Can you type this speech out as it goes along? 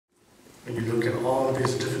when you look at all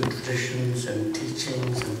these different traditions and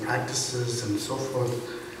teachings and practices and so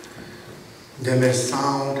forth, they may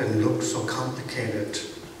sound and look so complicated,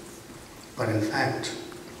 but in fact,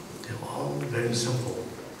 they're all very simple.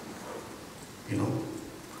 You know,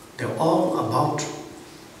 they're all about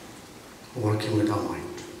working with our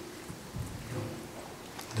mind. You know,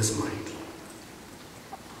 this mind.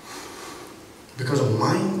 Because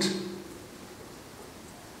mind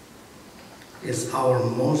is our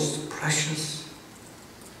most precious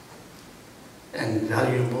and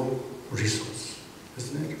valuable resource,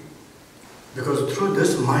 isn't it? Because through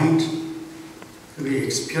this mind, we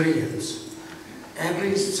experience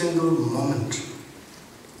every single moment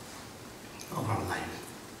of our life,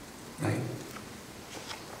 right?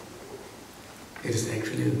 It is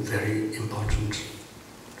actually a very important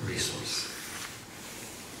resource.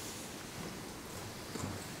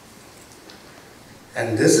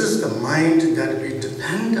 And this is the mind that we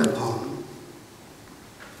depend upon,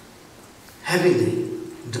 heavily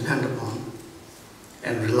depend upon,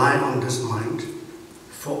 and rely on this mind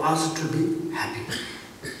for us to be happy.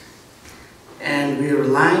 And we are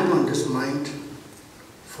relying on this mind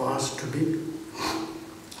for us to be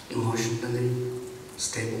emotionally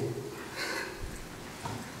stable.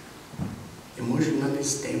 Emotionally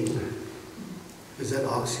stable. Is that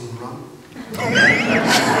oxymoron?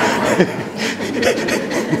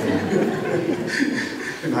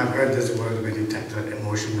 And I've heard this word many times, that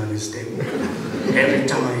emotionally stable. Every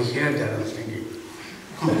time I hear that, I was thinking,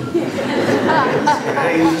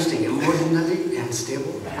 very interesting, emotionally and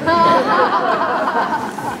stable.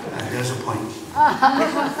 There's a point.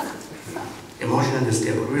 Emotionally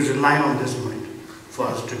stable. We rely on this mind for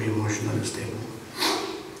us to be emotionally stable.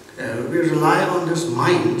 We rely on this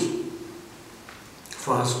mind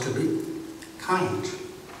for us to be kind,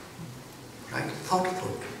 right?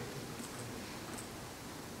 Thoughtful.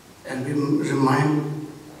 And we rely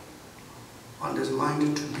on this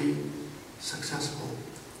mind to be successful,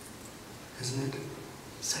 isn't it?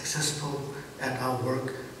 Successful at our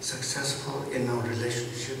work, successful in our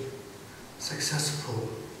relationship, successful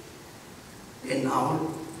in our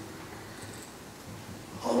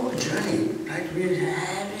whole journey, right? We are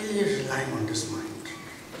heavily relying on this mind.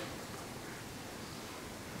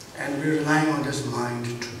 And we're relying on this mind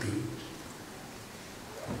to be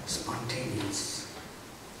spontaneous,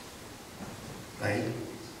 right?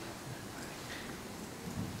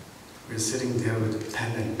 We're sitting there with a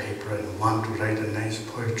pen and paper and want to write a nice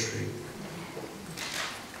poetry.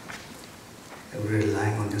 And we're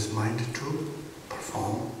relying on this mind to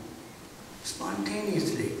perform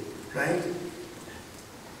spontaneously, right?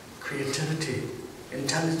 Creativity,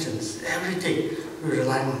 intelligence, everything, we're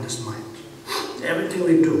relying on this mind. Everything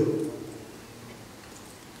we do,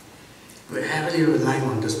 we're heavily relying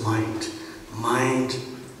on this mind. Mind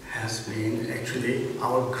has been actually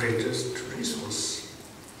our greatest resource,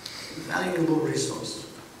 valuable resource.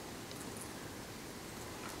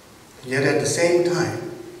 Yet at the same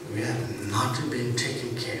time, we have not been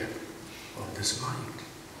taking care of this mind,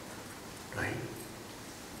 right?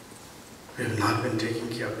 We have not been taking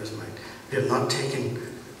care of this mind. We have not taken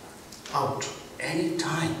out any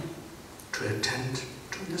time to attend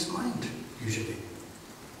to this mind, usually.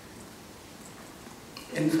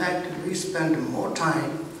 In fact, we spend more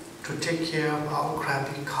time to take care of our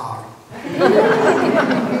crappy car